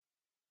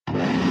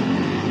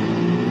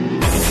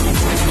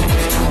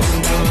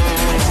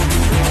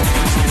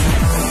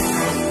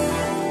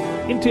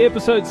to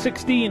episode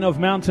 16 of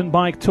Mountain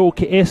Bike Talk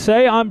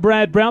SA. I'm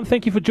Brad Brown.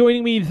 Thank you for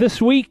joining me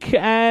this week,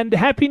 and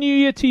Happy New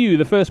Year to you.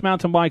 The first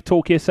Mountain Bike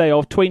Talk SA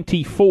of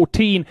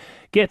 2014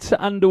 gets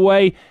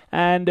underway,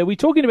 and we're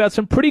talking about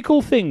some pretty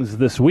cool things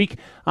this week.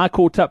 I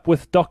caught up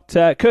with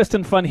Dr.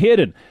 Kirsten van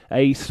Heerden,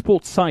 a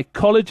sports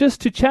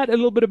psychologist, to chat a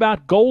little bit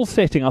about goal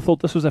setting. I thought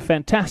this was a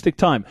fantastic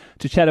time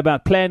to chat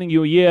about planning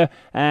your year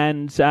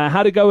and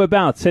how to go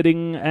about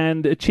setting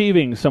and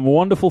achieving some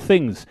wonderful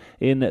things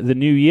in the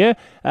new year.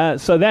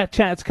 So that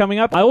chat's coming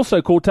up. I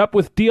also caught up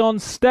with Dion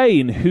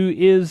Stain, who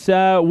is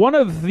one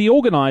of the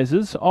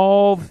organizers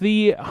of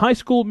the High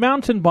School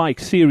Mountain Bike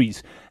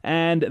Series.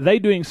 And they're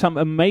doing some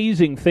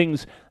amazing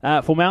things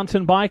for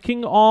mountain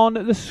biking on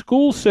the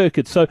school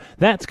circuit. So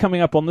that's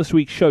coming up on this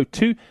week's show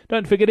too.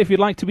 Don't forget, if you'd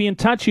like to be in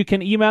touch, you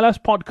can email us,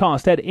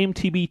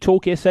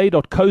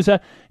 podcast@mtbtalksa.coza.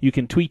 You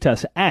can tweet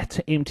us at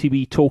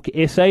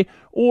mtbtalksa.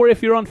 Or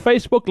if you're on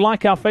Facebook,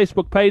 like our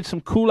Facebook page. Some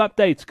cool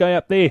updates going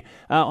up there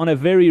on a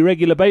very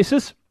regular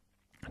basis.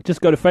 Just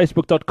go to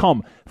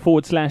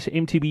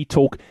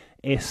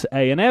facebook.com/mtbtalksa.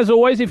 And as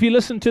always, if you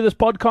listen to this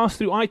podcast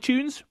through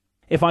iTunes,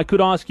 if I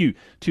could ask you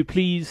to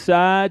please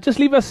just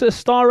leave us a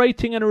star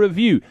rating and a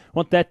review.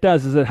 What that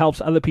does is it helps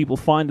other people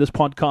find this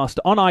podcast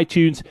on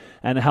iTunes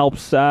and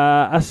helps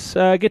us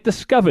get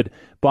discovered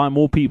by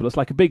more people. It's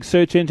like a big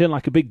search engine,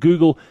 like a big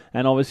Google,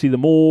 and obviously the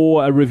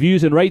more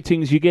reviews and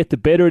ratings you get, the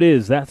better it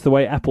is. That's the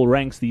way Apple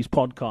ranks these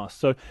podcasts.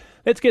 So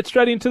let's get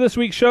straight into this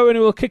week's show, and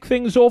we'll kick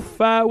things off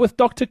with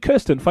Dr.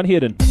 Kirsten van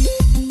Heerden.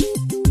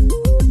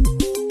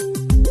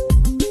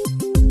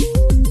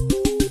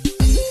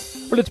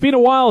 Well, it's been a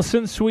while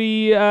since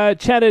we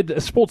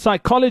chatted sports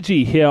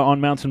psychology here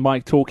on Mountain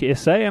Bike Talk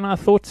SA, and I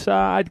thought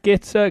I'd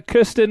get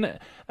Kirsten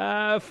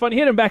van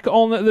Heerden back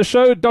on the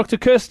show. Dr.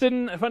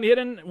 Kirsten van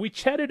Heerden, we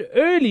chatted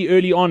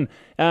early on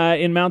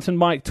in Mountain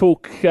Bike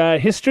Talk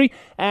history,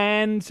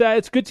 and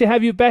it's good to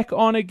have you back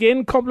on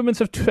again. Compliments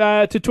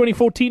to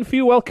 2014 for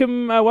you.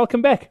 Welcome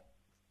back.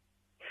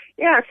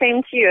 Yeah,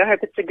 same to you. I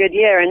hope it's a good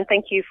year, and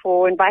thank you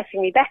for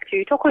inviting me back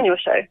to talk on your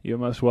show. You're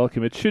most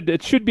welcome. It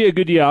should be a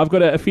good year. I've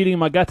got a feeling in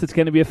my gut it's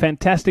going to be a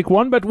fantastic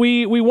one, but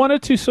we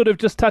wanted to sort of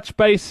just touch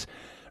base.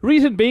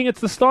 Reason being,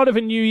 it's the start of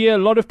a new year. A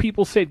lot of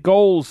people set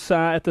goals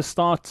at the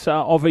start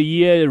of a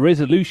year,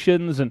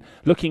 resolutions, and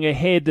looking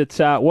ahead at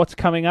what's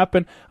coming up.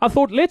 And I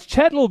thought, let's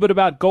chat a little bit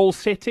about goal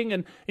setting,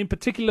 and in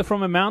particular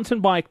from a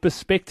mountain bike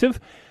perspective.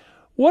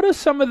 What are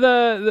some of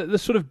the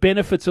sort of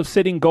benefits of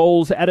setting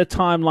goals at a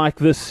time like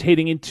this,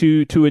 heading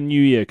into a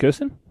new year,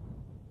 Kirsten?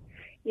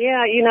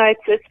 Yeah,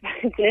 it's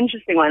an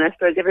interesting one. I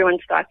suppose everyone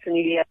starts a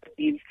new year with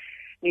these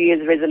New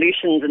Year's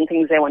resolutions and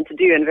things they want to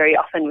do, and very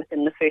often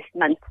within the first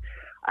month,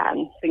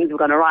 things have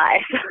gone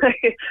awry. So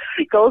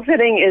goal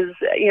setting is,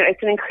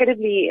 it's an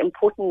incredibly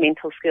important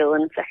mental skill,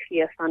 and it's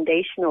actually a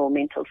foundational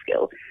mental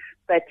skill.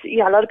 But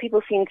yeah, a lot of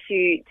people seem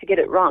to get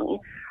it wrong.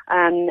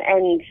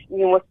 And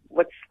what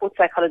sports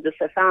psychologists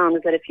have found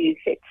is that if you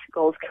set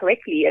goals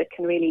correctly, it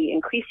can really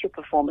increase your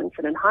performance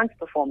and enhance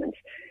performance.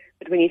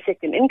 But when you set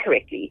them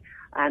incorrectly,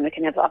 it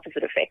can have the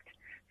opposite effect.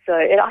 So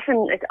it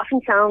often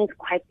sounds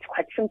quite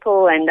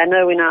simple. And I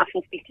know when I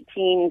often speak to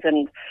teams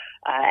and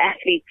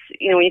athletes,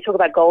 when you talk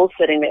about goal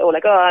setting, they're all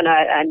like, oh, no,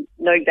 I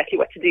know exactly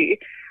what to do.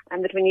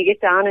 But when you get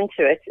down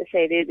into it,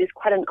 there's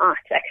quite an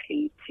art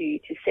actually to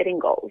setting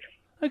goals.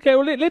 Okay,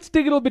 well, let's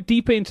dig a little bit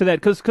deeper into that,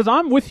 because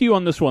I'm with you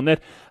on this one. That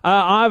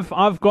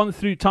I've gone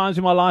through times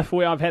in my life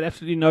where I've had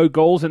absolutely no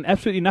goals and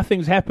absolutely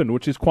nothing's happened,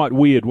 which is quite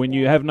weird. When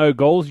you have no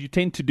goals, you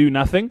tend to do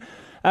nothing.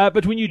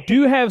 But when you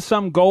do have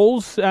some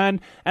goals, and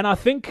I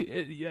think,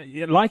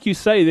 like you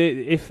say,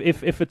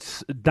 if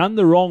it's done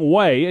the wrong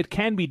way, it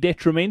can be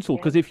detrimental.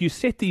 Because if you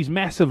set these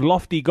massive,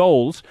 lofty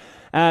goals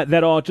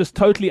that are just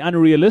totally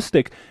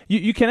unrealistic,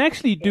 you can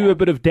actually do a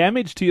bit of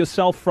damage to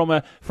yourself from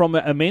a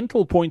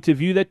mental point of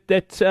view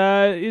that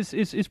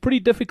is pretty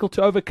difficult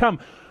to overcome.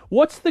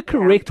 What's the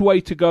correct way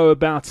to go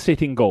about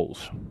setting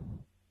goals?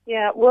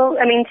 Yeah, well,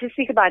 to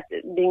speak about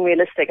being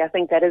realistic, I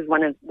think that is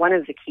one of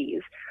the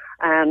keys.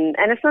 And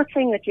it's not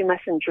saying that you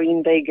mustn't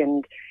dream big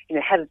and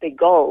have big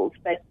goals,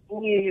 but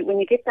when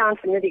you get down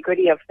to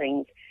nitty-gritty of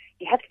things,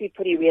 you have to be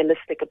pretty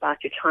realistic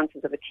about your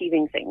chances of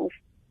achieving things.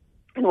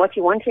 And what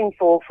you're wanting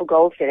for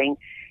goal setting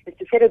is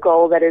to set a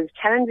goal that is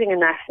challenging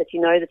enough that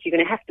you know that you're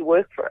going to have to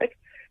work for it,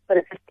 but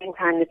at the same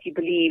time that you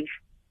believe,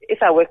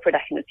 if I work for it,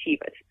 I can achieve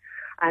it.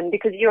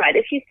 Because you're right,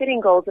 if you're setting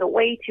goals that are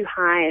way too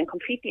high and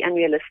completely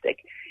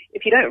unrealistic,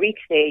 if you don't reach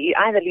there, you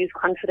either lose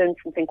confidence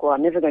and think, well,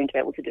 I'm never going to be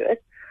able to do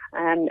it,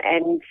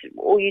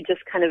 or you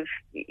just kind of,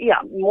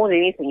 more than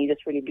anything, you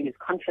just really lose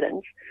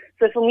confidence.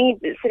 So for me,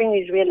 setting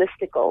these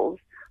realistic goals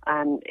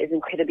is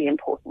incredibly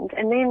important.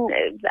 And then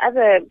the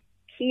other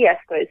key, I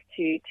suppose,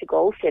 to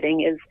goal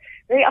setting is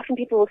very often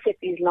people will set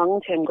these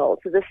long-term goals.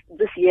 So this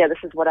year,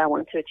 this is what I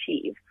want to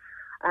achieve,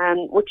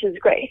 which is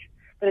great,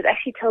 but it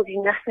actually tells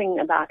you nothing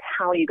about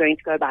how you're going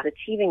to go about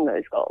achieving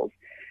those goals.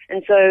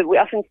 And so we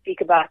often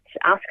speak about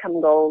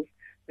outcome goals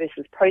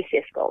versus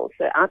process goals.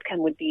 So outcome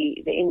would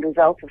be the end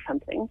result of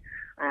something,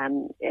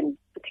 and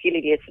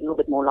particularly it's a little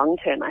bit more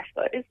long-term, I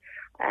suppose.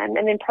 And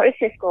then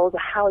process goals are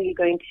how you're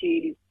going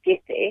to get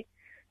there.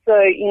 So,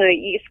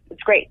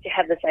 it's great to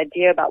have this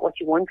idea about what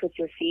you want with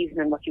your season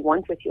and what you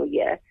want with your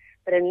year.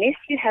 But unless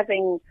you're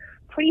having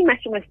pretty much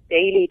almost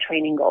daily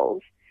training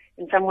goals,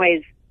 in some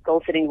ways,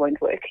 goal setting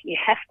won't work. You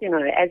have to know,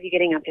 as you're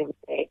getting up every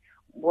day,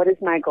 what is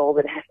my goal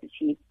that I have to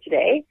achieve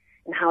today,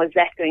 and how is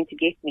that going to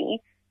get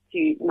me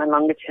to my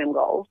longer-term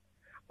goal?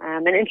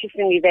 And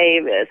interestingly,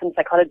 some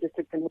psychologists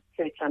did some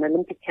research on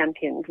Olympic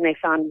champions, and they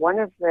found one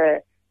of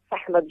the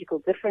psychological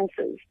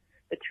differences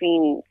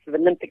between sort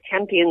of Olympic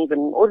champions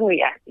and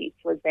ordinary athletes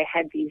was they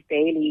had these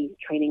daily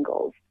training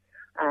goals.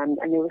 And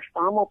they were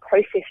far more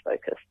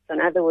process-focused. So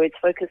in other words,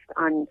 focused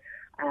on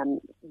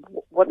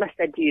what must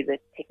I do, the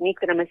technique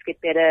that I must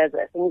get better,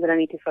 the things that I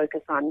need to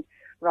focus on,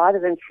 rather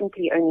than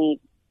simply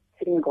only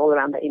setting a goal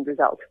around the end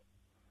result.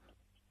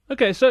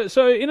 Okay,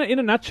 so in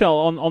a nutshell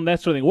on that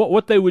sort of thing,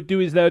 what they would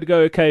do is they would go,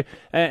 okay,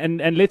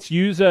 and let's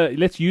use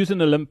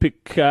an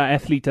Olympic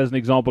athlete as an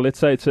example. Let's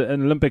say it's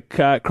an Olympic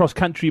cross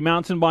country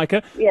mountain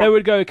biker. Yeah. They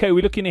would go, okay,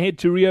 we're looking ahead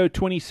to Rio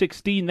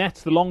 2016.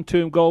 That's the long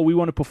term goal. We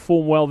want to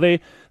perform well there.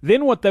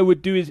 Then what they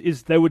would do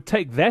is they would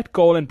take that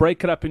goal and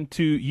break it up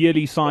into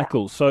yearly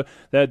cycles. Yeah. So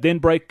they'd then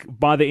break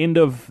by the end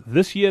of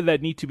this year.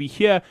 They'd need to be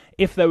here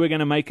if they were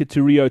going to make it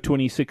to Rio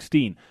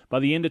 2016. By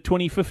the end of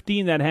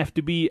 2015, they'd have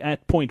to be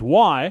at point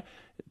Y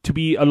to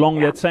be along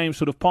that same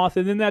sort of path,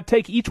 and then they'd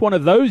take each one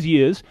of those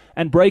years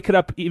and break it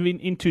up even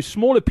into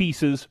smaller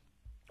pieces,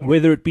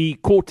 whether it be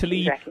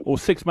quarterly or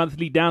 6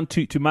 monthly down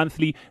to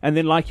monthly, and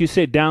then, like you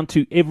said, down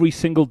to every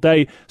single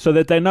day, so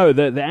that they know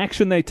that the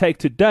action they take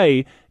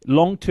today,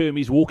 long term,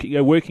 is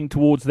working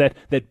towards that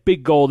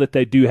big goal that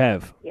they do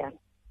have. Yeah,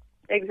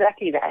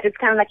 exactly that. It's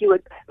kind of like you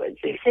work backwards.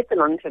 So you set the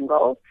long term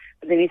goal,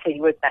 but then you say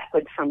you work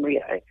backwards from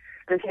Rio.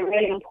 And so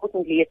really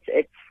importantly,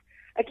 it's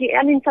okay,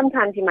 I mean,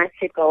 sometimes you might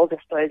set goals, I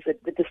suppose,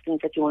 with the distance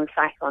that you want to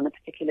cycle on a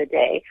particular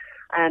day.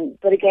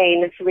 But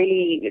again,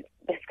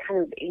 that's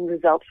kind of end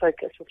result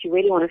focus. What you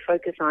really want to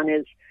focus on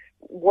is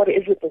what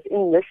is it that's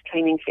in this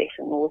training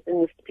session or within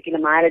this particular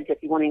mileage that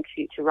you're wanting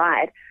to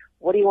ride.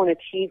 What do you want to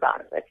achieve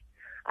out of it?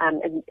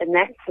 And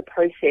that's the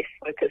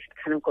process-focused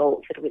kind of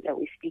goals that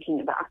we're speaking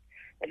about.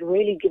 It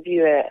really gives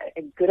you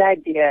a good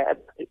idea of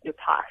your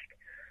task.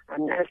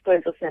 And I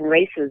suppose also in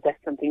races,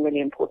 that's something really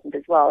important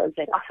as well, is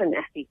that often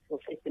athletes will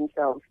set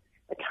themselves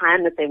a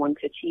time that they want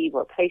to achieve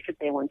or a place that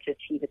they want to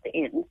achieve at the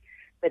end.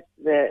 But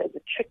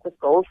the trick with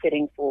goal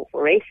setting for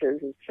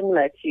races is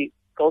similar to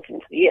goal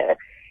setting for the year,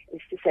 is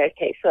to say,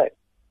 okay, so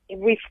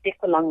every step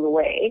along the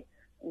way,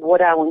 what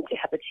do I want to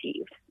have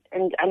achieved?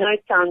 And I know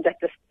it sounds like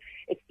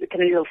it's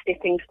kind of little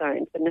stepping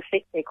stones, but in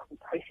effect they're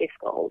called process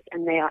goals,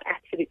 and they are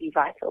absolutely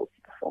vital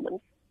to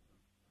performance.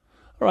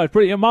 All right,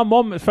 brilliant. My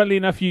mom, funnily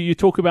enough, you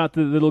talk about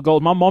the little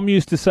goals. My mom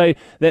used to say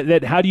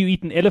that how do you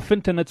eat an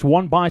elephant, and it's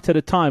one bite at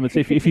a time. It's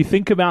if you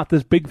think about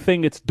this big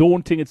thing, it's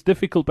daunting, it's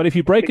difficult. But if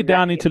you break it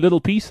down into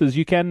little pieces,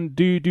 you can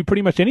do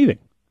pretty much anything.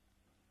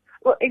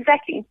 Well,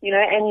 exactly.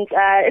 And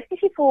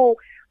especially for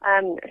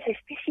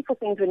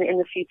things in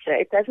the future,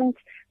 it doesn't.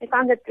 I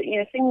found that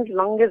things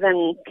longer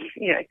than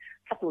a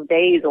couple of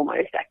days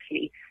almost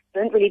actually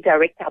don't really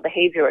direct our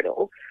behavior at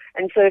all.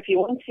 And so if you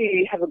want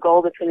to have a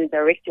goal that's going to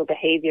direct your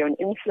behavior and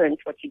influence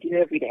what you do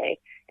every day,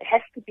 it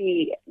has to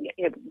be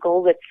a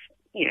goal that's,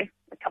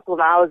 a couple of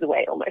hours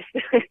away almost.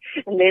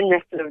 And then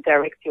that sort of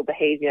directs your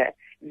behavior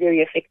very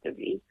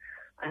effectively.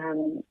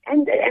 And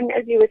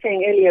as you were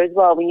saying earlier as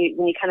well, when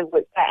you kind of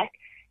work back,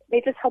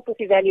 they just help with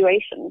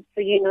evaluation.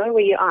 So you know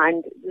where you are.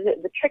 And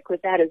the trick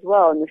with that as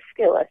well, and the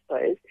skill, I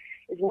suppose,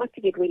 is not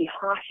to get really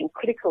harsh and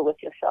critical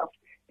with yourself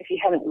if you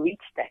haven't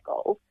reached that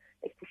goal.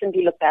 It's to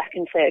simply look back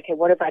and say, okay,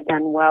 what have I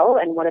done well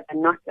and what have I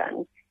not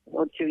done in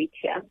order to reach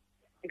here?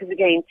 Because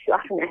again, too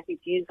often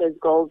athletes use those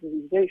goals as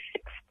these very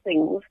fixed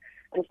things,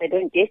 and if they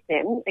don't get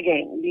them,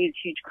 again, lose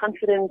huge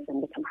confidence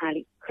and become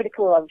highly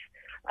critical of,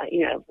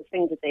 the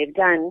things that they've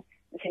done.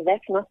 And so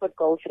that's not what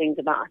goal setting is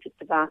about.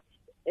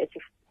 There's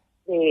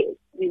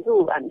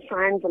little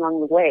signs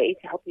along the way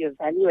to help you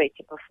evaluate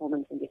your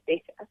performance and get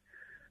better.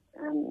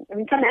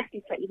 Some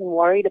athletes are even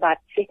worried about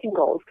setting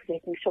goals because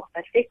they think, sure,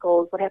 if I set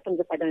goals, what happens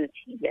if I don't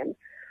achieve them?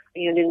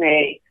 And then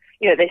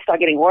they start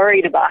getting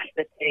worried about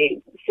that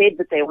they said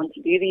that they want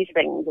to do these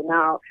things, and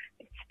now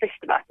they're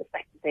stressed about the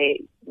fact that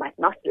they might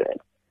not do it.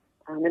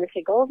 And if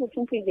your goals are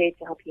simply there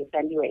to help you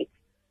evaluate,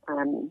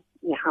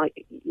 how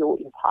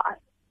your path.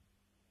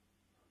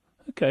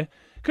 Okay.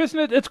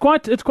 Kirsten, it's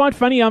quite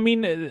funny. I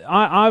mean,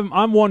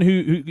 I'm one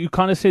who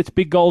kind of sets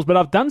big goals, but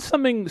I've done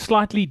something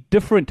slightly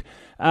different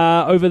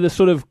over the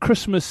sort of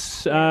Christmas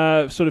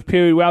sort of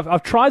period where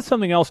I've tried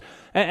something else,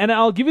 and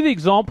I'll give you the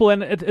example,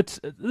 and it's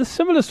a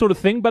similar sort of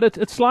thing, but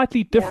it's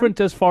slightly different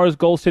as far as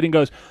goal setting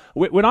goes.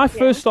 When I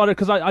first started,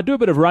 because I do a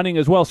bit of running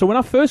as well, so when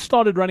I first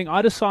started running,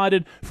 I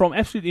decided from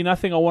absolutely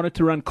nothing I wanted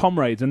to run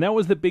Comrades, and that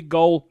was the big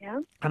goal. Yeah.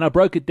 And I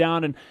broke it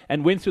down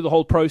and went through the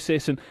whole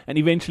process and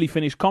eventually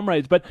finished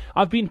Comrades. But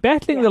I've been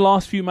battling the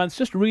last few months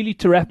just really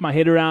to wrap my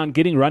head around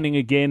getting running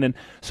again. And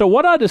so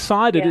what I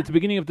decided at the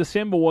beginning of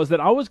December was that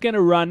I was going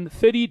to run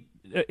 30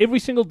 every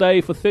single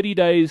day for 30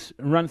 days,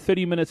 run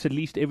 30 minutes at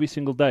least every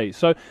single day.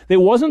 So there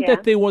wasn't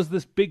that there was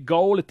this big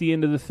goal at the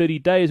end of the 30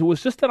 days. It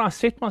was just that I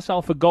set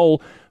myself a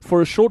goal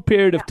for a short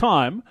period of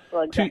time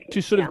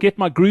to sort of get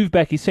my groove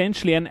back,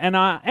 essentially. And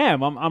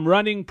I'm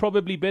running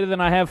probably better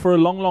than I have for a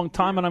long, long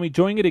time, and I'm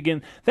enjoying it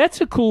again.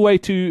 That's a cool way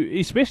to,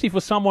 especially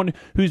for someone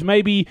who's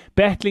maybe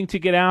battling to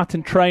get out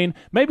and train,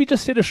 maybe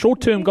just set a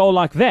short-term goal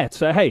like that.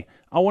 So, hey,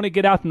 I want to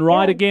get out and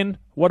ride again.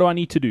 What do I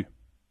need to do?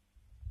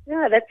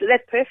 Yeah,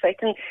 that's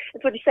perfect. And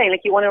it's what you're saying,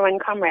 like you want to run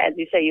comrades,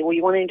 you say, or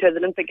you want to enter the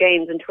Olympic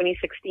Games in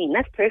 2016.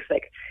 That's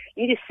perfect.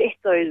 You need to set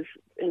those,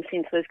 in a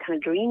sense, those kind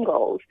of dream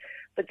goals.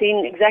 But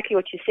then exactly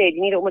what you said,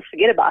 you need to almost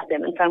forget about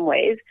them in some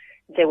ways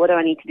and say, what do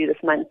I need to do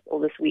this month or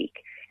this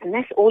week? And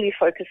that's all you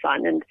focus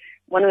on. And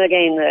one of,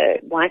 again,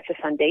 why it's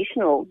a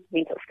foundational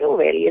mental skill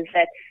really is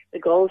that the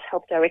goals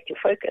help direct your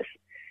focus.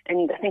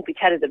 And I think we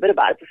chatted a bit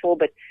about it before,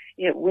 but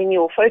when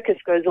your focus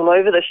goes all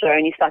over the show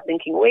and you start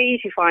thinking way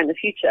too far in the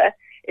future,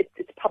 it's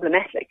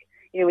problematic.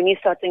 When you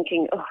start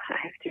thinking, oh, I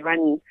have to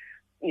run,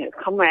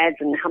 comrades,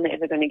 and how am I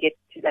ever going to get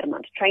to that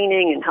amount of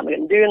training, and how am I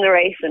going to do in the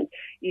race? And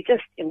you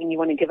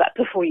want to give up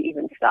before you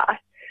even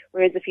start.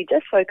 Whereas if you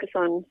just focus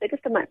on, say,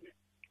 just a month,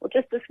 or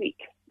just this week,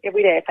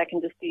 every day, if I can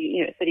just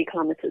do, 30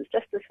 kilometers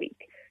just this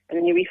week, and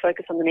then you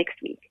refocus on the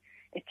next week,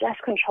 it just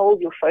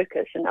controls your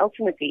focus. And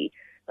ultimately,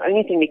 the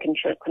only thing we can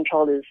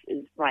control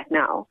is right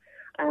now.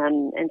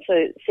 And so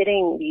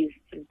setting these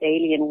sort of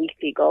daily and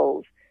weekly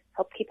goals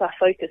help keep our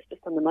focus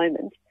just on the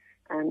moment,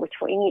 which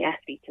for any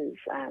athlete is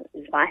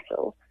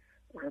vital.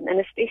 And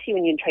especially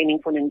when you're training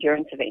for an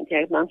endurance event,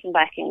 mountain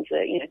biking is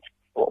a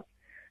sport,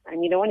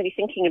 and you don't want to be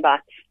thinking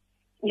about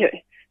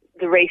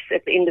the race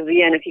at the end of the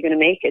year and if you're going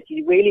to make it.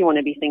 You really want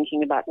to be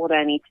thinking about what do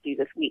I need to do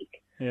this week.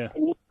 Yeah.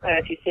 And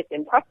if you set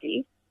them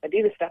properly, if I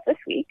do the stuff this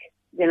week,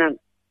 then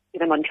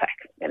I'm on track.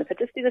 And if I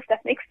just do the stuff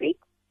next week,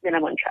 then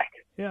I'm on track.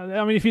 Yeah,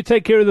 I mean, if you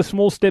take care of the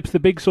small steps, the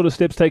big sort of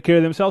steps take care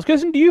of themselves.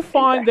 Kirsten, do you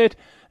find that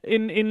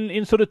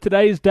in sort of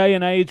today's day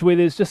and age where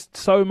there's just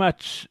so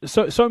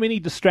many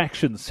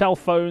distractions, cell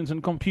phones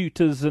and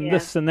computers and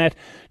this and that,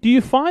 do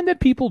you find that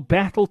people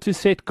battle to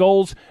set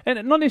goals,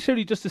 and not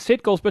necessarily just to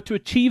set goals, but to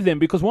achieve them?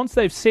 Because once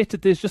they've set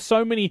it, there's just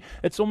so many,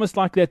 it's almost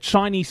like that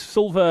shiny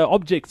silver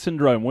object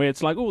syndrome where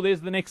it's like, oh,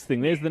 there's the next thing,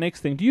 there's the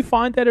next thing. Do you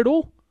find that at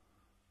all?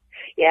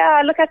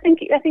 Yeah, look, I think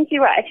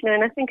you're right,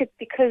 and I think it's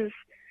because,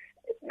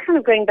 kind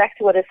of going back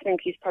to what I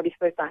think you probably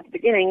spoke about at the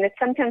beginning, that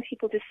sometimes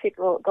people just set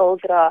goals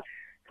that are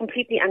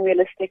completely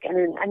unrealistic and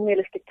in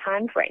unrealistic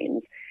time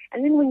frames,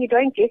 and then when you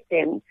don't get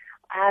them,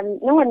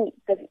 no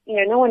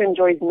one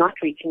enjoys not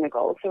reaching a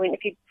goal. So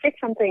if you set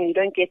something and you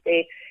don't get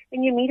there,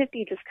 then you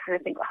immediately just kind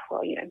of think,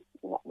 oh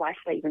well, why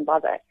should I even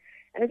bother?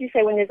 And as you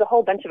say, when there's a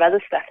whole bunch of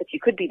other stuff that you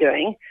could be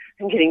doing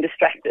and getting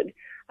distracted,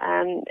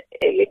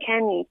 it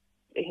can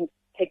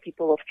take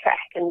people off track.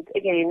 And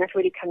again, that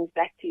really comes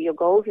back to your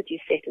goals that you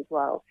set as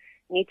well.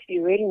 Need to be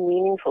really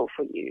meaningful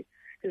for you,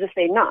 because if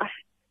they're not,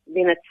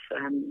 then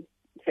it's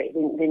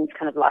then it's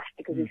kind of lost,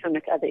 because there's so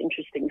much other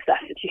interesting stuff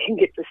that you can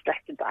get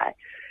distracted by.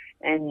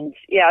 And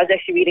I was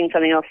actually reading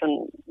something else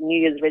on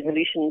New Year's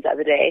resolutions the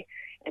other day,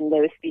 and they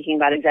were speaking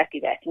about exactly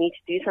that. You need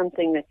to do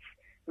something that's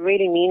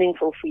really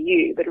meaningful for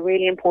you, but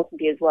really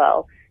importantly as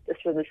well, just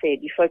as I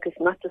said, you focus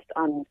not just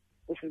on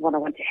this is what I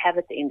want to have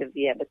at the end of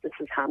the year, but this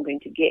is how I'm going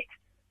to get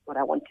what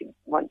I want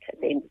at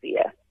the end of the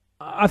year.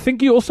 I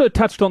think you also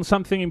touched on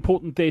something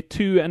important there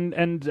too,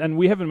 and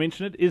we haven't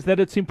mentioned it, is that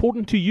it's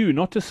important to you,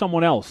 not to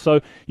someone else. So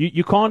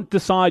you can't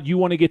decide you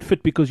want to get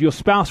fit because your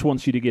spouse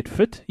wants you to get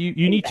fit.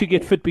 You need to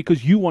get fit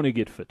because you want to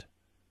get fit.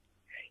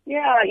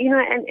 Yeah,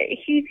 and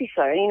hugely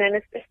so, and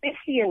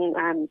especially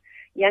in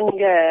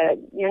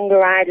younger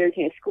riders,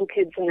 school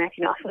kids and that,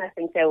 often I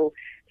think they will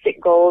set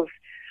goals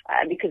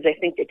because they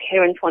think their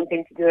parents want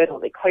them to do it or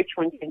their coach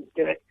wants them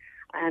to do it.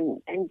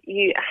 And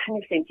you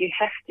 100%, you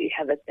have to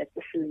have it that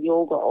this is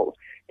your goal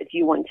that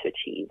you want to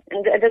achieve.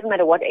 And it doesn't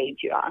matter what age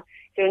you are.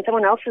 So when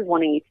someone else is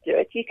wanting you to do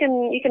it, you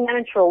can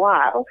manage for a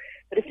while,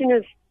 but as soon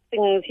as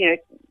things,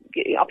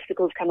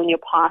 obstacles come in your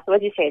path, or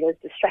as you say, those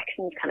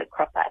distractions kind of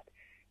crop up,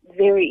 it's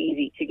very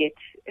easy to get,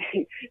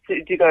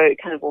 to go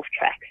kind of off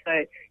track.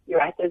 So you're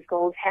right, those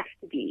goals have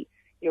to be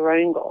your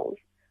own goals,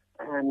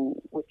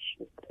 which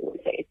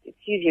it's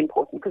hugely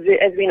important, because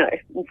as we know,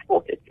 in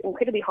sport, it's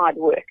incredibly hard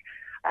work.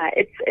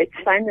 It's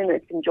fun and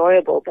it's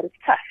enjoyable, but it's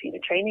tough.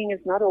 Training is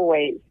not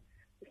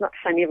not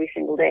fun every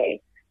single day.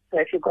 So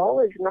if your goal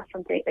is not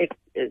something,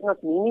 it's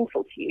not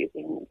meaningful to you,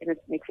 then it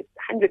makes it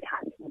 100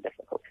 times more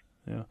difficult.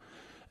 Yeah.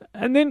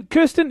 And then,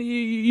 Kirsten,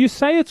 you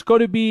say it's got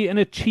to be an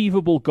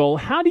achievable goal.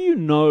 How do you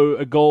know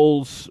a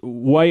goal's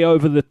way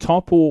over the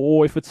top,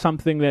 or if it's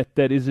something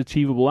that is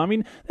achievable? I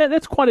mean,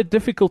 that's quite a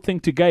difficult thing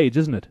to gauge,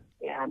 isn't it?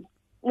 Yeah.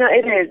 No,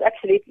 it is,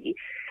 absolutely.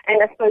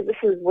 And I suppose this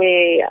is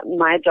where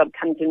my job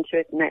comes into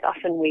it, and that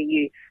often when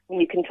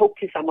you can talk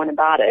to someone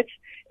about it,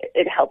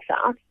 it helps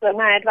out. So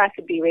my advice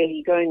would be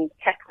really go and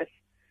chat with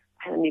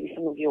maybe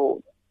some of your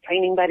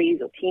training buddies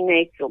or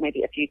teammates, or maybe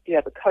if you do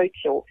have a coach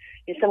or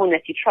someone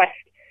that you trust,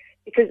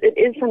 because it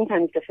is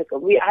sometimes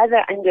difficult. We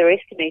either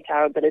underestimate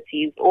our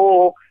abilities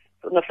or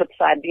on the flip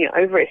side,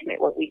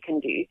 overestimate what we can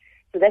do.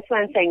 So that's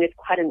why I'm saying there's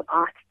quite an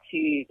art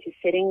to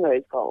setting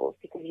those goals,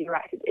 because you're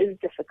right, it is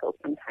difficult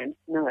sometimes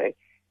to know,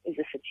 is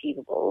this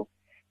achievable?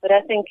 But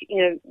I think,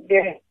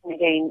 very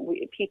again,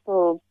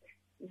 people,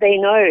 they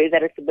know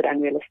that it's a bit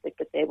unrealistic,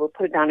 but they will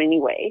put it down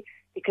anyway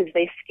because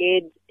they're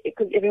scared,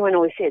 because everyone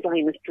always says, oh,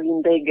 you must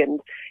dream big, and,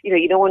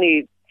 you don't want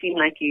to seem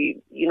like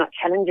you're not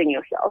challenging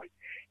yourself.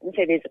 And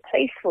so there's a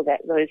place for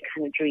those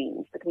kind of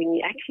dreams. But when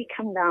you actually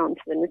come down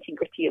to the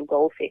nitty-gritty of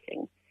goal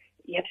setting,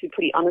 you have to be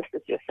pretty honest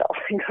with yourself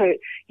and go,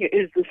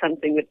 is this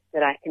something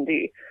that I can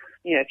do?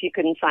 If you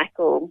can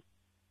cycle,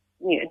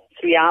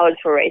 3 hours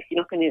for a race, you're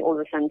not going to all of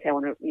a sudden say, I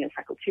want to,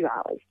 cycle 2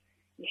 hours.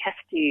 You have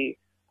to be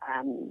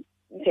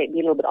a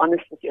little bit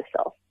honest with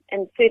yourself.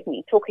 And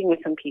certainly, talking with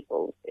some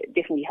people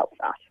definitely helps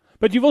out.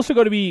 But you've also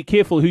got to be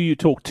careful who you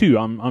talk to,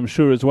 I'm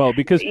sure as well,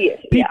 because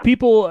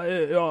people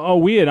are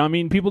weird. I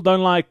mean, people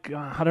don't like,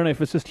 I don't know if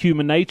it's just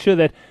human nature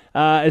that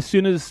as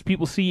soon as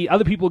people see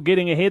other people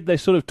getting ahead, they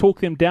sort of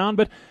talk them down.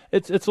 But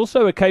it's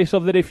also a case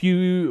of that if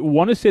you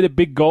want to set a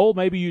big goal,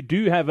 maybe you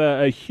do have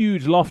a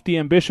huge, lofty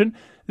ambition,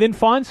 then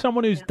find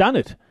someone who's done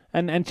it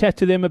and chat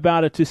to them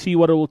about it to see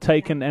what it will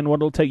take and what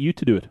it will take you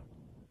to do it.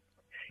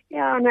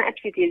 Yeah, no,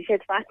 absolutely.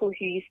 It's vital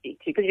who you speak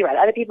to, because you're right.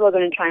 Other people are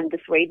going to try and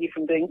dissuade you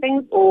from doing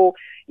things, or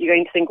you're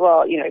going to think,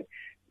 well,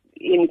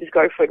 you just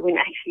go for it, when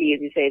actually,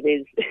 as you say,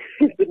 there's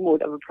a bit more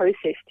of a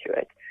process to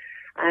it.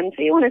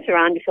 So you want to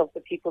surround yourself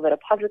with people that are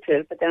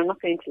positive, but they're not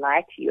going to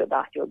lie to you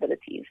about your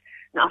abilities.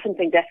 And I often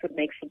think that's what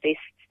makes the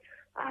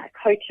best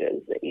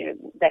coaches,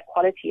 that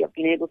quality of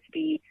being able to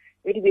be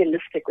really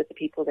realistic with the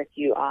people that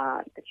you're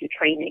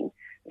training.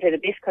 So the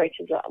best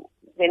coaches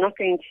they're not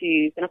going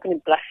to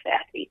bluff the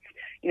athletes.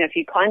 If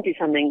you can't do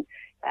something,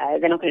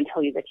 they're not going to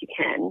tell you that you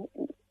can.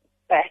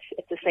 But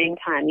at the same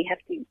time, you have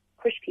to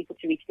push people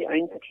to reach their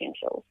own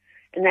potential.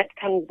 And that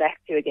comes back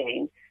to,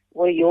 again,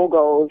 what are your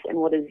goals and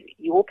what is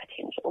your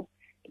potential?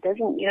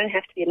 You don't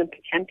have to be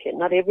Olympic champion.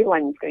 Not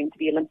everyone's going to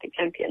be Olympic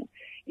champion.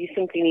 You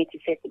simply need to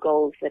set the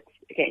goals that,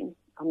 again,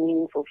 are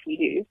meaningful for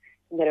you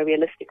and that are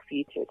realistic for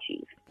you to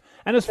achieve.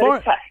 And as far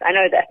it's tough. I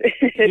know that.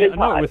 It is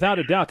hard. No, without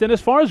a doubt. And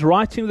as far as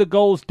writing the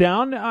goals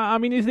down, I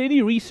mean, is there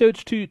any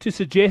research to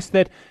suggest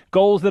that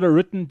goals that are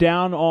written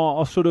down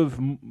are sort of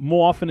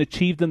more often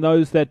achieved than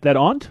those that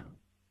aren't?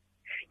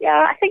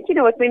 Yeah, I think,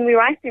 when we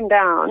write them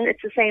down,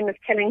 it's the same as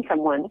telling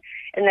someone,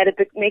 and that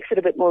it makes it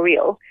a bit more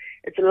real.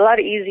 It's a lot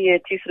easier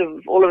to sort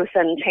of all of a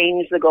sudden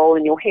change the goal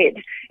in your head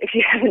if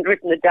you haven't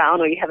written it down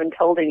or you haven't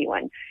told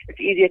anyone. It's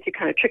easier to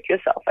kind of trick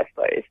yourself, I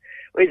suppose.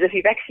 Whereas if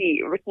you've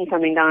actually written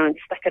something down and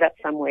stuck it up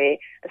somewhere,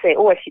 say,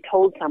 if you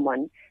told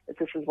someone that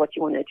this is what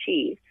you want to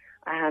achieve,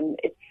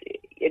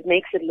 it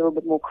makes it a little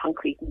bit more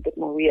concrete and a bit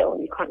more real,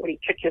 and you can't really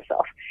trick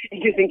yourself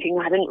into thinking,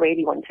 I didn't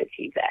really want to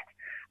achieve that.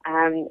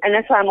 And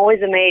that's why I'm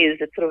always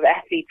amazed at sort of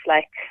athletes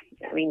like,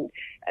 I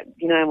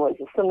was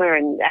a swimmer,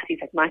 and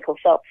athletes like Michael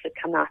Phelps that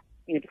come out,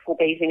 before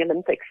Beijing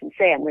Olympics and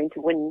say, I'm going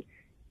to win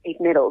 8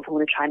 medals. I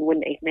want to try and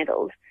win 8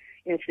 medals.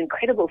 It's an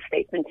incredible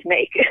statement to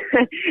make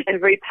and a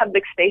very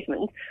public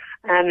statement.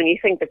 And you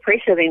think the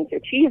pressure then to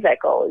achieve that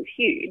goal is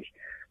huge.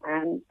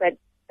 But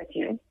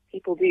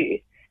people do.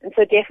 And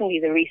so definitely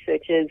the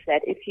research is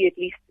that if you at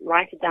least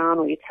write it down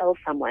or you tell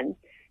someone,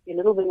 you're a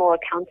little bit more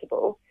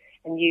accountable,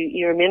 and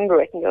you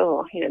remember it and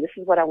go, this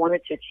is what I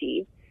wanted to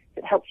achieve.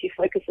 It helps you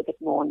focus a bit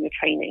more on your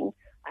training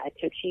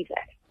to achieve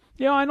that.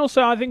 Yeah, and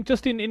also I think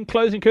just in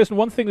closing, Kirsten,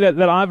 one thing that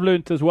I've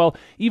learned as well,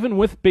 even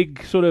with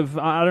big sort of,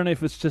 I don't know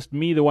if it's just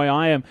me the way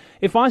I am,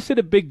 if I set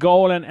a big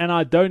goal and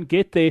I don't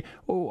get there,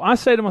 I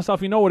say to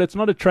myself, it's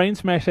not a train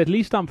smash, at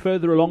least I'm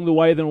further along the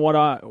way than what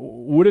I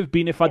would have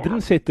been if I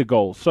didn't set the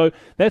goal. So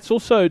that's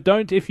also,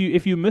 if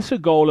you miss a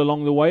goal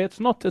along the way, it's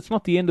not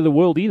the end of the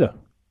world either.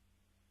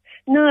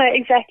 No,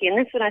 exactly, and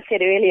that's what I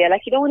said earlier.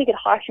 Like, you don't want to get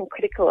harsh and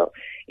critical,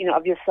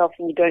 of yourself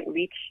when you don't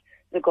reach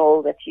the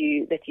goal that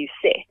you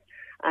set.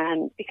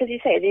 Because you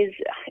say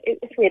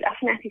it's weird.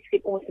 Often athletes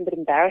get almost a bit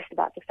embarrassed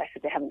about the fact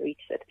that they haven't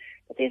reached it.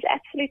 But there's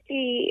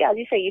absolutely, as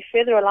you say, you're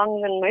further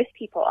along than most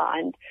people are.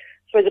 And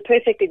so the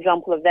perfect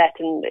example of that,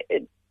 and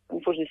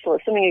unfortunately still a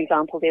swimming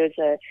example, there was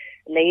a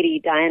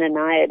lady, Diana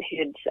Nyad, who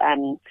had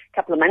a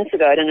couple of months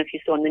ago, I don't know if you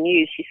saw in the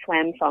news, she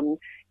swam from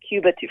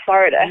Cuba to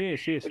Florida,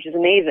 yes. Which is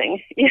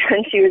amazing. Yeah,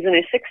 and she was in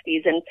her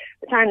 60s. And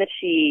the time that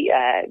she,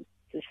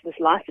 this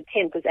last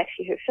attempt was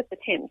actually her 5th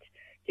attempt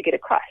to get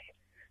across.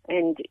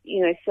 And,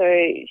 so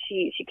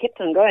she kept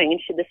on going,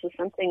 and this was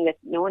something that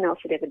no one else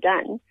had ever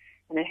done.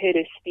 And I heard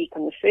her speak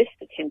on the first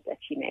attempt that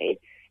she made,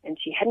 and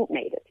she hadn't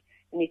made it.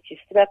 And she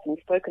stood up and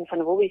spoke in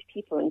front of all these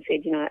people and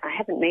said, I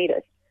haven't made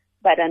it,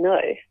 but I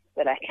know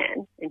that I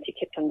can. And she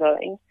kept on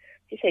going.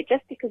 She said,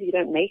 just because you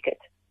don't make it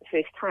the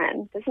first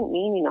time doesn't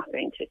mean you're not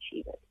going to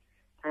achieve it.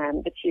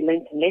 But she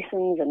learned some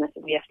lessons, and that's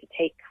what we have to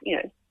take,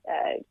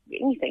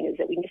 anything is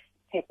that we just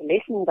take the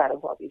lessons out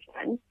of what we've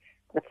done,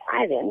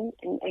 apply them,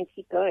 and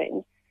keep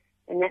going.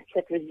 And that's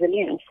that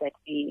resilience that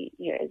we,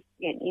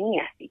 any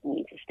athlete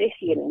needs,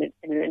 especially in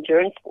an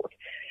endurance sport,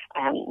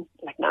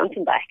 like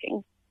mountain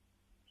biking.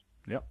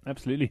 Yeah,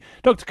 absolutely.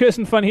 Dr.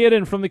 Kirsten van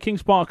Heerden from the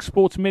Kings Park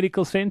Sports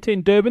Medical Centre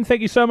in Durban.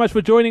 Thank you so much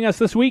for joining us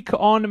this week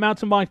on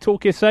Mountain Bike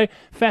Talk SA.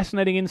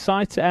 Fascinating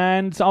insight,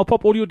 and I'll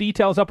pop all your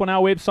details up on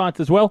our website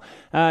as well.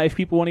 If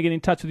people want to get in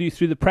touch with you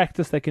through the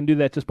practice, they can do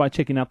that just by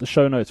checking out the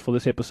show notes for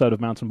this episode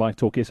of Mountain Bike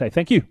Talk SA.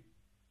 Thank you.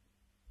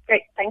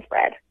 Great. Thanks,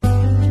 Brad.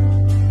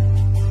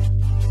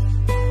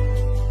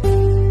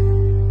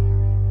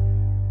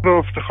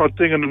 Of the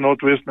Gauteng and the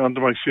Northwest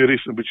Mountain Bike Series,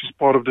 which is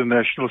part of the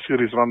national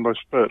series run by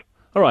Spur.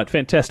 All right,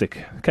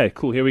 fantastic. Okay,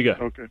 cool. Here we go.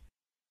 Okay.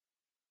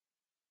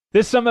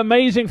 There's some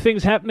amazing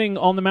things happening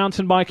on the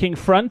mountain biking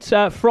front.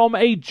 From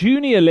a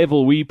junior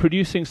level, we're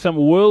producing some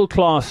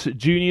world-class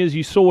juniors.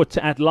 You saw it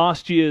at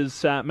last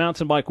year's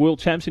Mountain Bike World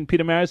Champs in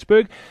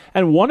Pietermaritzburg.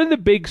 And one of the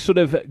big sort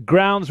of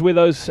grounds where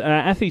those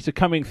athletes are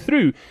coming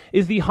through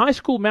is the High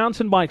School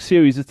Mountain Bike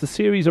Series. It's a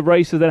series of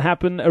races that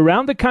happen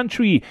around the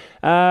country,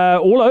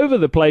 all over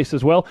the place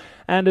as well.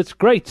 And it's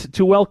great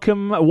to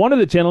welcome one of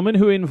the gentlemen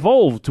who are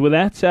involved with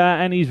that,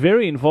 and he's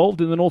very involved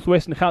in the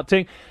Northwestern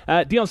Gauteng.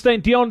 Dion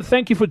Steyn. Dion,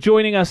 thank you for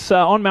joining us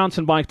on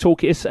Mountain Bike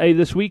Talk SA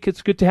this week.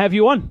 It's good to have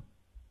you on.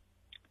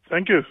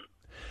 Thank you.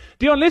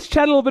 Dion, let's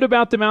chat a little bit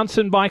about the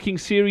mountain biking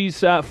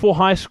series for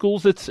high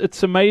schools.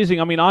 It's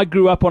amazing. I mean, I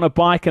grew up on a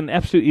bike and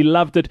absolutely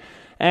loved it.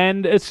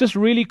 And it's just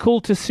really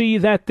cool to see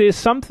that there's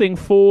something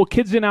for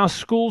kids in our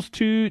schools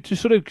to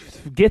sort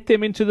of get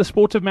them into the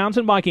sport of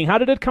mountain biking. How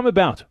did it come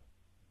about?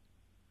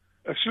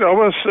 Actually, I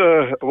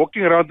was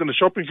walking around in the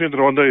shopping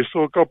center one day. I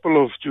saw a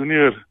couple of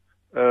junior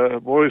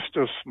boys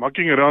just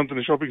mucking around in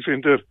the shopping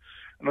center.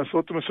 And I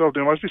thought to myself,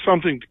 there must be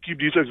something to keep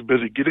these guys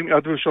busy, getting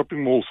out of the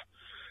shopping malls.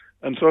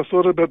 And so I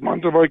thought about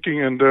mountain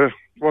biking, and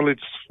well,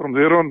 it's from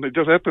there on, it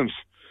just happens.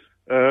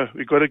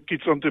 We got the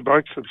kids onto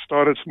bikes. It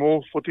started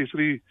small,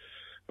 43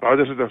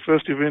 riders at our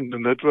first event,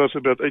 and that was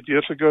about 8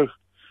 years ago.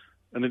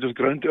 And it has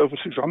grown to over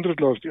 600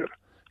 last year.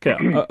 Okay,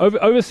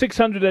 over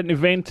 600 at an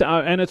event,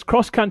 and it's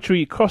cross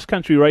country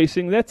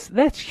racing.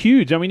 That's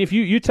huge. I mean, if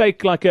you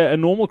take like a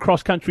normal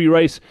cross country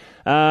race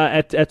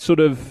at sort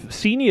of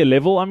senior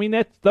level, I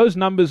mean those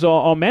numbers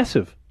are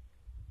massive.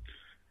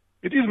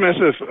 It is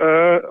massive.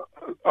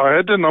 I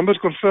had the numbers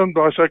confirmed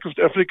by Cyclist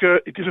Africa.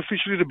 It is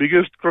officially the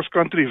biggest cross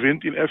country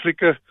event in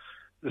Africa.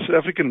 The South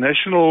African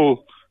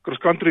national cross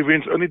country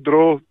events only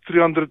draw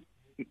 300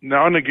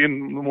 now and again,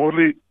 more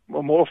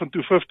often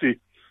 250.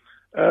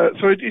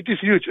 So it is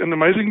huge, and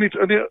amazingly, it's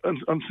only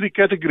on three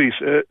categories: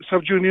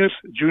 sub-juniors,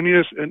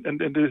 juniors, and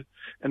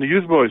the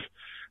youth boys.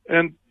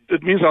 And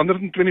it means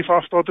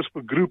 125 starters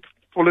per group,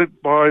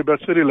 followed by about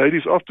 30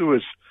 ladies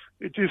afterwards.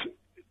 It is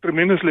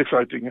tremendously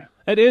exciting.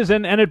 It is,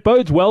 and it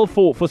bodes well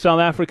for South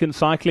African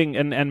cycling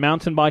and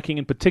mountain biking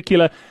in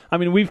particular. I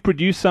mean, we've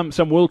produced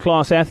some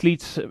world-class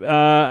athletes.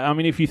 I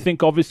mean, if you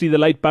think, obviously, the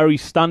late Barry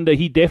Stander,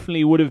 he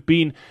definitely would have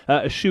been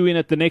a shoe-in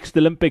at the next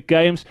Olympic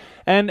Games.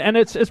 And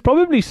it's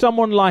probably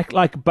someone like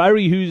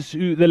Barry who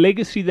the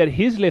legacy that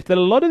he's left, that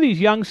a lot of these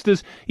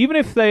youngsters, even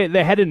if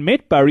they hadn't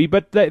met Barry,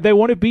 but they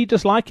want to be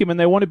just like him, and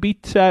they want to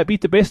beat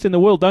the best in the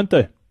world, don't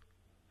they?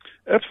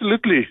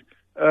 Absolutely.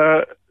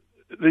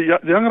 The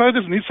young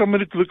riders need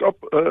somebody to look up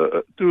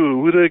to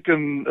who they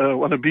can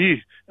want to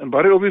be. And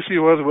Barry obviously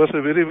was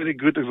a very, very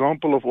good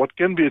example of what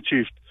can be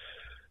achieved.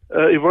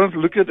 If you want to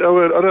look at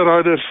our other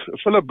riders,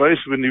 Philip Buys,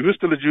 when he was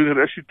still a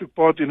junior, actually took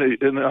part in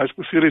a high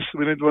school series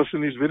when it was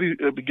in his very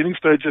beginning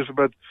stages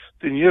about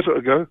 10 years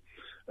ago.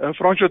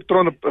 Francois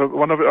Tron,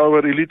 one of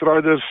our elite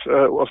riders,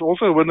 was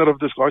also a winner of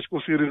this high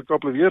school series a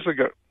couple of years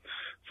ago.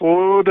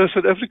 For the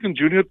South African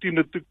junior team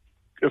that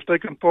have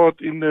taken part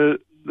in the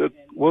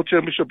World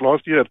Championship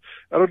last year,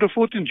 out of the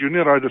 14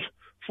 junior riders,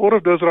 4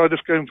 of those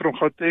riders came from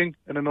Gauteng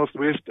and the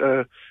Northwest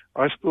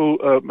high school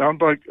mountain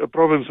bike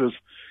provinces.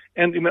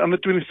 And in the under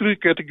 23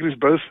 categories,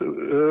 both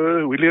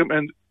William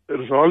and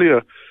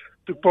Rosalia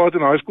took part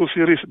in a high school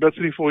series about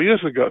 3-4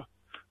 years ago.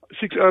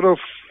 6 out of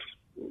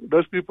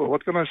those people,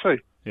 what can I say?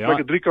 Yeah.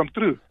 Like a dream come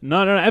true.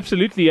 No,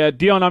 absolutely.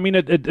 Dion, I mean,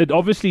 it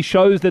obviously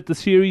shows that the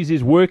series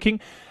is working.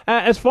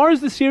 As far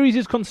as the series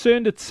is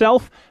concerned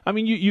itself, I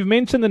mean, you've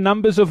mentioned the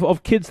numbers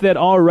of kids that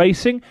are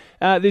racing.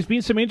 There's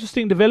been some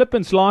interesting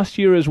developments last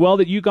year as well,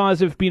 that you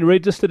guys have been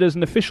registered as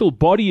an official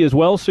body as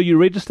well. So you're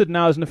registered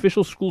now as an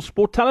official school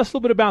sport. Tell us a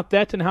little bit about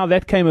that and how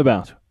that came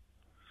about.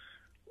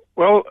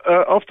 Well,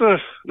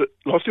 after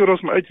last year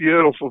was my 8th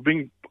year of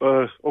being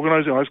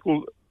organizing high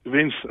school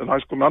events and high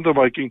school mountain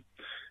biking.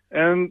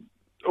 And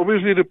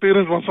obviously the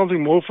parents want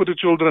something more for the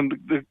children.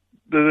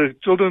 The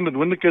children that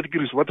win the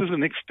categories, what is the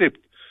next step?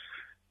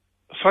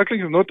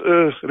 Cycling is not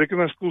a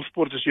recognized school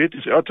sport as yet.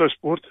 It's an outside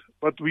sport.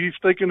 But we've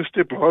taken a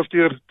step last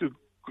year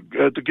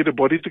to get a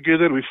body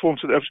together. We formed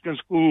South African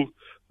School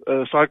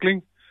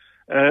Cycling.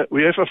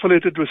 We have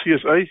affiliated with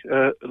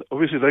CSA.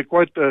 Obviously they're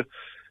quite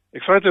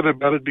excited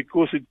about it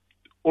because it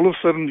all of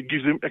a sudden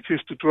gives them access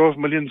to 12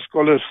 million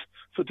scholars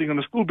sitting on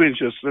the school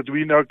benches that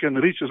we now can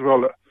reach as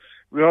well.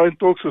 We are in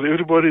talks with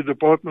everybody,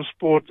 Department of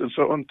Sport and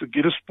so on, to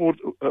get a sport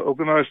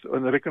organized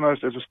and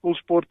recognized as a school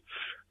sport.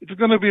 It's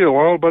going to be a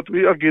while, but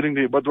we are getting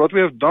there. But what we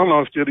have done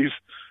last year is,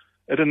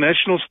 at a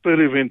national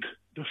spur event,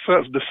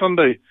 the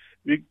Sunday,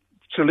 we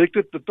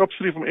selected the top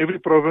 3 from every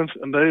province,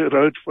 and they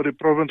rode for the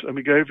province, and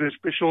we gave them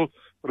special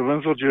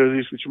provincial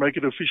jerseys, which make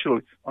it official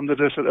under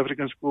the South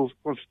African Schools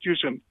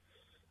Constitution.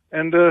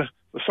 And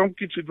for some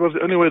kids, it was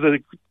the only way that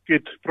they could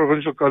get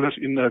provincial colours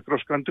in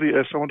cross-country,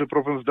 as some of the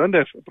provinces don't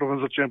have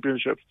provincial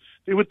championships.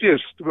 They were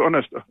tears, to be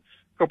honest. A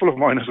couple of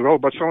mine as well,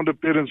 but some of the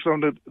parents,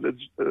 some of the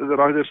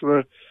riders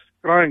were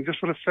crying just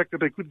for the fact that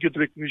they could get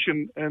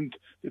recognition and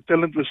the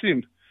talent was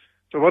seen.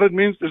 So what it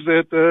means is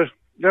that,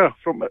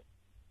 from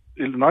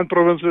 9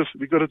 provinces,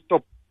 we got a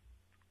top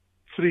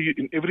 3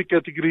 in every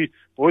category,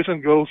 boys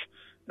and girls,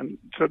 and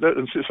so that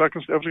in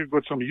Cycling South Africa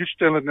got some huge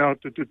talent now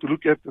to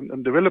look at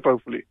and develop,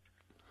 hopefully.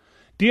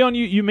 Dion,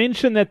 you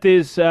mentioned that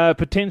there's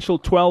potential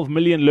 12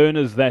 million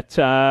learners that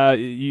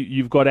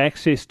you've got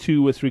access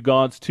to with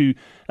regards to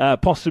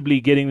possibly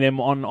getting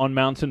them on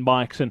mountain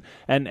bikes and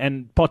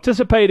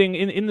participating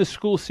in the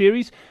school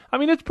series. I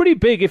mean, it's pretty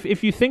big.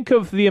 If you think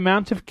of the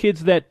amount of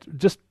kids that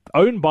just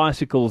own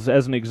bicycles,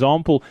 as an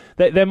example,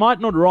 they might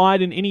not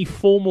ride in any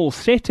formal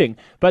setting,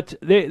 but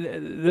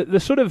the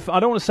sort of, I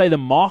don't want to say the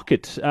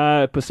market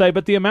per se,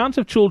 but the amount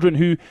of children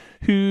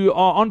who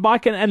are on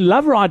bike and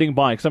love riding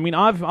bikes. I mean,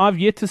 I've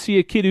yet to see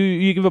a kid who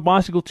you give a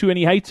bicycle to and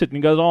he hates it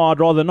and goes, I'd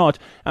rather not.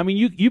 I mean,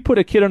 you put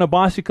a kid on a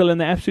bicycle and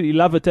they absolutely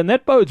love it, and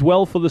that bodes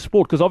well for the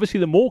sport, because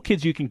obviously the more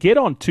kids you can get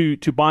on to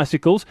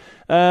bicycles,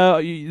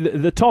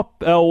 the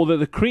top or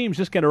the cream's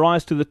just going to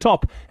rise to the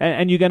top,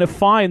 and you're going to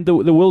find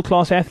the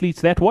world-class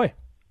athletes that way.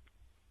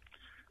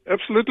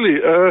 Absolutely.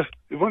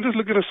 If one just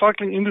look at the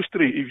cycling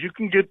industry, if you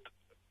can get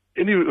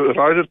any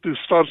rider to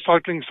start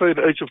cycling, say at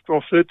the age of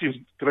 12,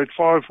 13, grade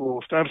 5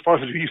 or standard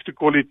 5 as we used to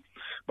call it,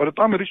 by the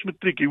time he reached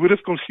matric, he would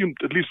have consumed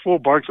at least 4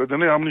 bikes. I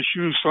don't know how many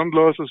shoes,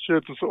 sunglasses,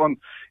 shirts and so on.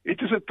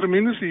 It is a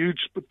tremendously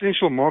huge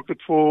potential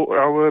market for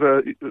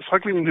our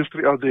cycling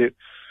industry out there.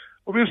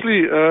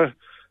 Obviously,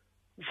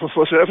 for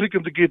South Africa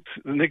to get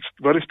the next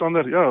very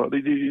standard,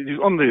 he's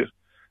on there.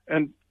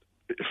 And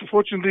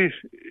fortunately,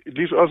 it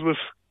leaves us with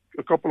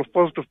a couple of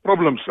positive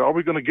problems. How are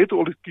we going to get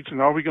all the kids and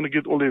how are we going to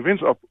get all the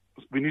events up?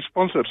 We need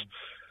sponsors.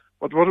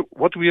 But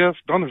what we have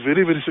done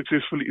very, very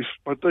successfully is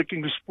by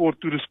taking the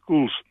sport to the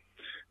schools.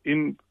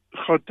 In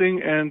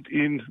Gauteng and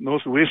in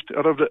Northwest,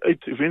 out of the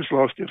 8 events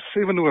last year,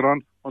 7 were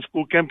run on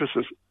school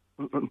campuses.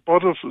 And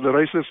part of the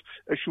races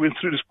actually went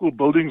through the school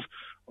buildings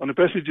on the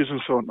passages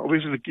and so on.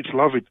 Obviously, the kids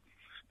love it.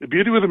 The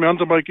beauty with the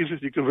mountain bike is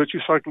that you can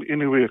virtually cycle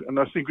anywhere, and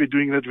I think we're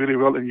doing that very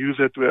well and use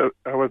that to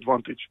our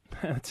advantage.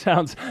 That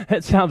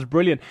sounds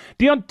brilliant.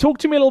 Dion, talk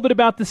to me a little bit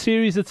about the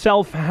series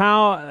itself.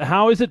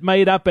 How is it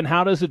made up and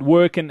how does it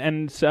work?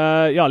 And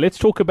let's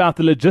talk about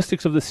the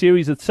logistics of the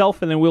series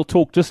itself, and then we'll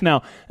talk just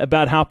now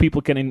about how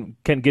people can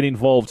get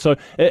involved. So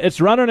it's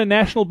run on a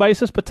national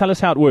basis, but tell us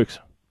how it works.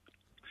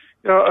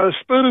 Yeah,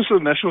 Spur is a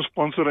national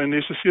sponsor, and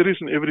there's a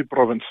series in every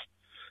province.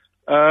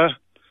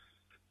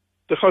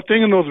 The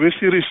Gauteng and Northwest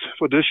series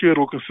for this year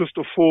will consist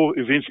of 4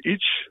 events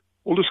each.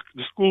 All the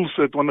schools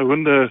that want to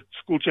win the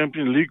School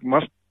Champion League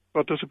must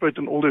participate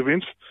in all the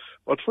events.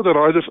 But for the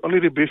riders,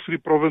 only the best 3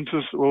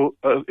 provinces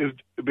the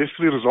best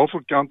 3 results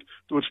will count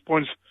towards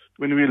points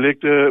when we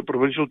elect the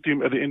provincial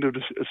team at the end of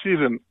the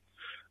season.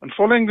 And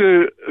following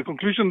the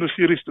conclusion of the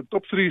series, the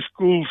top 3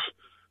 schools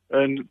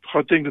and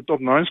Gauteng, the top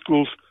 9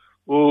 schools,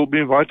 will be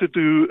invited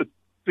to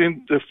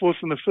attend the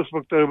 4th and the 5th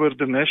of October,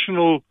 the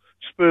national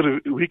Spur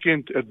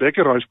weekend at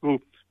Becker High School,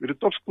 where the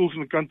top schools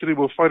in the country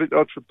will fight it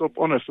out for top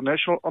honours, for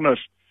national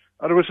honours.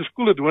 Otherwise, the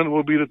school that win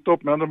will be the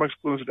top mountain bike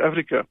school in South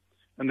Africa.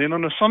 And then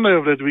on the Sunday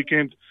of that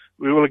weekend,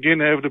 we will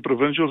again have the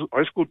provincial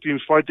high school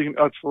teams fighting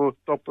out for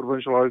top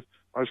provincial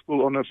high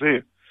school honours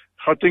there.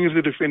 Gauteng is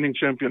the defending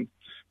champion.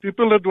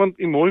 People that want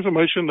more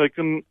information, they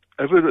can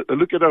have a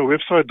look at our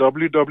website,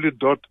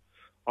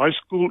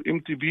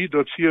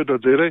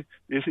 www.highschoolmtb.co.za.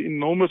 There's an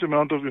enormous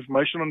amount of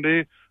information on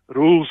there,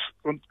 rules,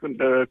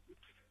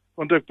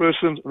 contact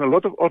persons, and a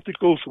lot of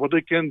articles, what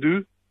they can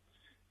do.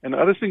 And the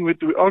other thing we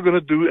are going to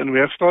do, and we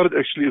have started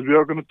actually, is we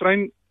are going to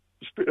train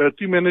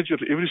team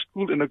managers at every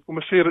school and a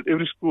commissaire at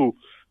every school.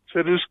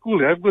 So the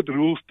school have got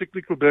rules,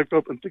 technical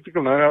backup, and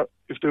technical know-how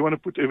if they want to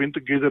put an event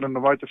together and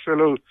invite a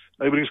fellow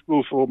neighbouring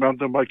school for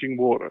mountain biking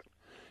war.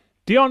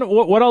 Dion,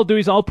 what I'll do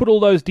is I'll put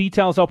all those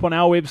details up on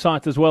our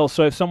website as well.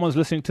 So if someone's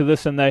listening to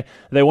this and they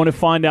want to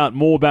find out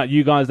more about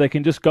you guys, they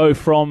can just go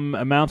from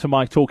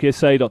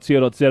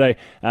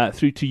mountainbiketalksa.co.za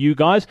through to you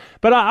guys.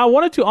 But I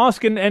wanted to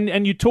ask,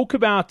 and you talk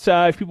about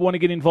if people want to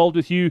get involved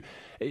with you,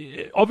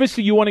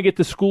 obviously you want to get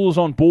the schools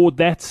on board.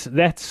 That's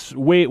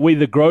where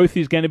the growth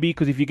is going to be,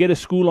 because if you get a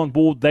school on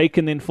board, they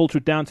can then filter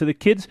it down to the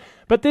kids.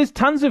 But there's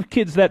tons of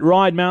kids that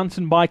ride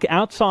mountain bike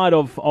outside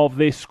of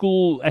their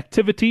school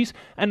activities,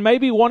 and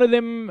maybe one of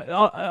them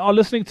are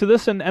listening to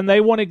this and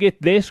they want to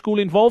get their school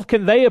involved.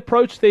 Can they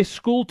approach their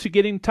school to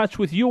get in touch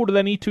with you, or do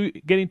they need to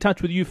get in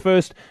touch with you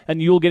first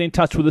and you'll get in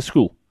touch with the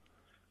school?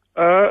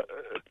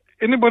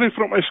 Anybody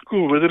from a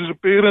school, whether it's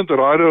a parent, a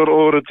rider,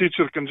 or a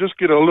teacher, can just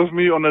get hold of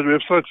me on that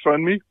website,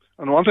 phone me,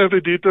 and once I have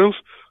the details,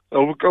 I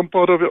will become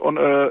part of it on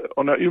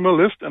our email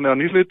list and our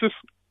newsletters.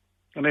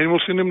 And then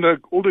we'll send them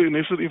all the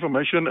necessary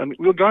information, and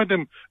we'll guide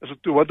them as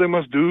to what they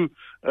must do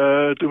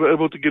to be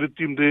able to get a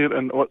team there,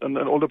 and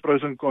all the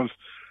pros and cons.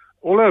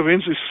 All our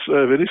events is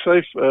very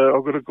safe.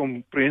 I've got a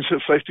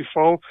comprehensive safety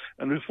file,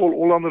 and we fall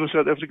all under the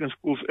South African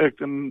Schools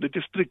Act, and it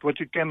is strict what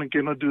you can and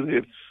cannot do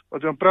there.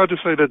 But I'm proud to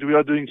say that we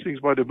are doing things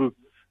by the book,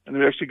 and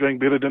we're actually going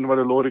better than what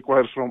the law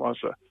requires from us.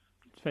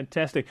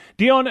 Fantastic.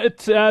 Dion,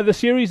 the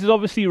series is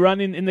obviously run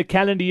in the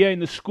calendar year, in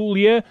the school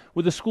year.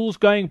 With the schools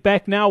going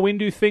back now, when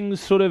do things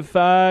sort of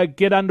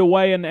get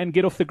underway and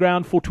get off the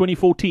ground for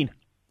 2014?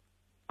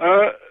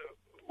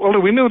 Well, the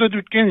window that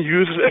we can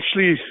use is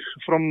actually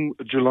from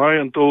July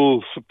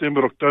until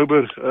September,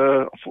 October.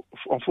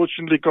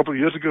 Unfortunately, a couple of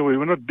years ago, we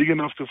were not big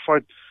enough to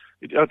fight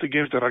it out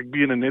against the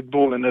rugby and the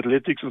netball and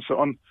athletics and so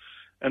on.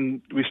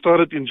 And we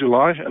started in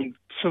July, and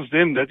since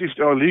then, that is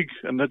our league,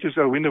 and that is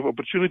our window of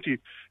opportunity.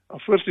 Our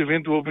first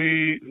event will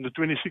be the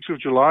 26th of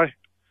July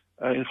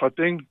in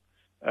Gauteng,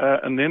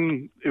 and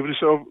then every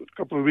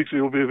couple of weeks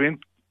there will be an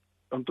event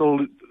until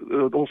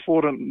all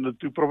 4 and the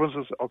 2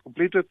 provinces are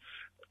completed,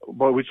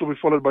 which will be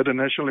followed by the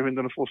national event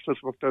on the 1st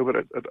of October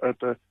at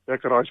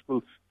Becker High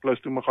School, close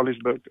to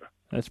Magaliesburg.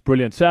 That's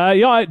brilliant.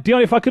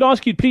 Dion, if I could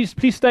ask you, please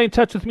stay in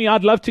touch with me.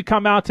 I'd love to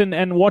come out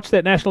and watch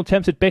that national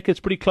champs at Becker. It's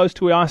pretty close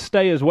to where I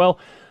stay as well.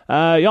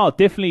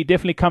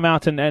 Definitely come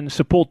out and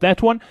support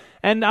that one.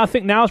 And I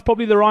think now is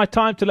probably the right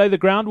time to lay the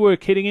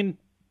groundwork heading in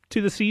to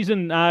the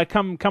season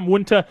come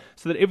winter,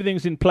 so that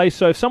everything's in place.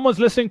 So if someone's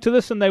listening to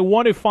this and they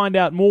want to find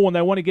out more and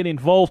they want to get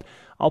involved,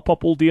 I'll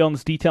pop all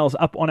Dion's details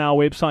up on our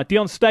website.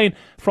 Dion Steyn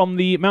from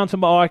the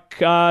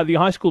the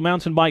high school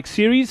mountain bike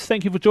series.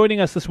 Thank you for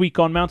joining us this week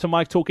on Mountain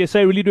Bike Talk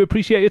SA. Really do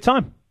appreciate your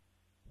time.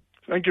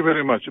 Thank you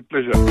very much. A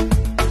pleasure.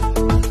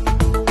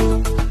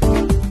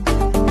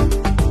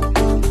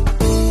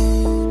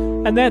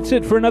 And that's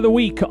it for another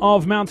week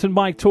of Mountain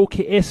Bike Talk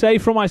SA.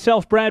 From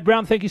myself, Brad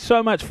Brown, thank you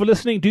so much for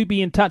listening. Do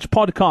be in touch,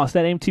 podcast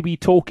at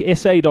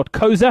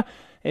mtbtalksa.coza.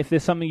 If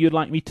there's something you'd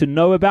like me to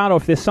know about, or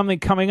if there's something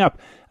coming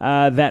up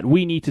that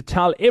we need to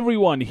tell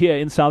everyone here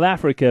in South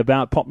Africa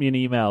about, pop me an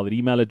email. The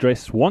email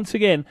address, once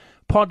again,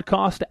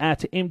 podcast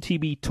at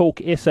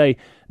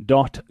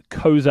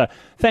mtbtalksa.coza.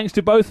 Thanks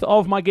to both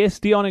of my guests,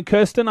 Dion and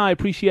Kirsten. I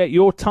appreciate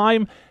your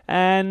time.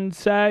 And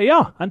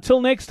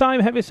until next time,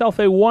 have yourself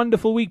a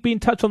wonderful week. Be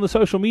in touch on the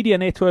social media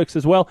networks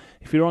as well.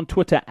 If you're on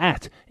Twitter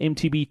at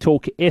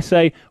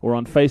mtbtalksa, or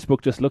on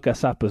Facebook, just look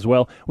us up as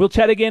well. We'll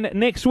chat again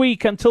next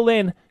week. Until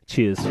then,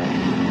 cheers.